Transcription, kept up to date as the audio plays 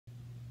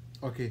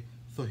Okay,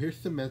 so here's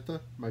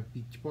Samantha, my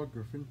beach ball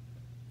girlfriend.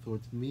 So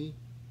it's me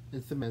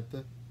and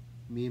Samantha,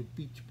 me and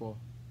beach ball.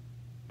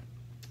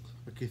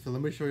 Okay, so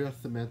let me show you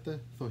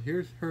Samantha. So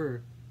here's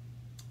her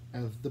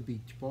as the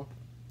beach ball.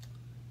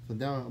 So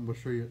now I'm gonna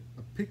show you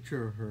a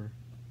picture of her.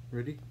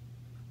 Ready?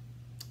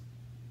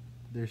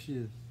 There she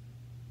is.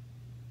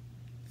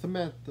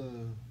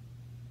 Samantha.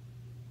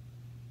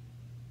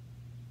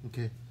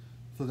 Okay,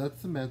 so that's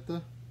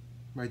Samantha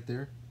right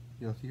there.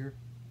 Y'all see her?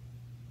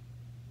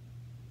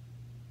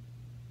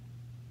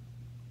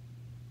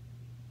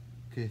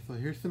 Okay, so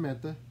here's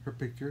Samantha, her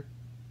picture,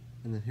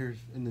 and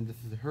then this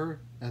is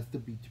her as the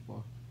beach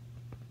ball.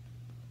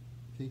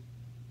 See?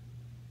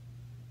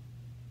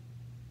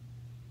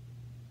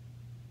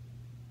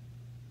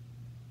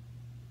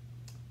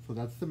 So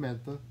that's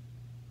Samantha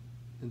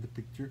in the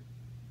picture,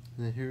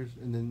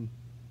 and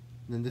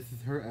then this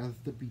is her as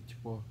the beach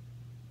ball.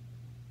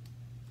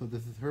 So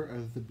this is her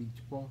as the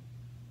beach ball.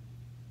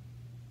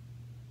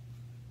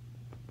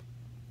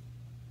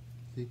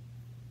 See?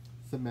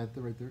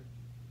 Samantha right there.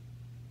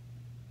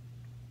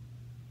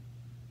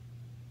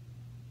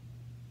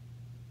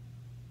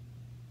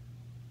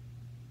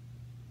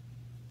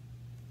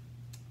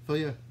 So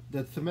yeah,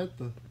 that's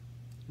Samantha. And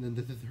then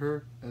this is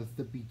her as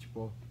the beach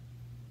ball.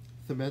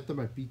 Samantha,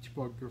 my beach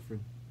ball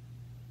girlfriend.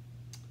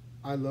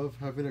 I love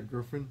having a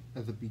girlfriend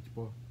as a beach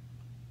ball.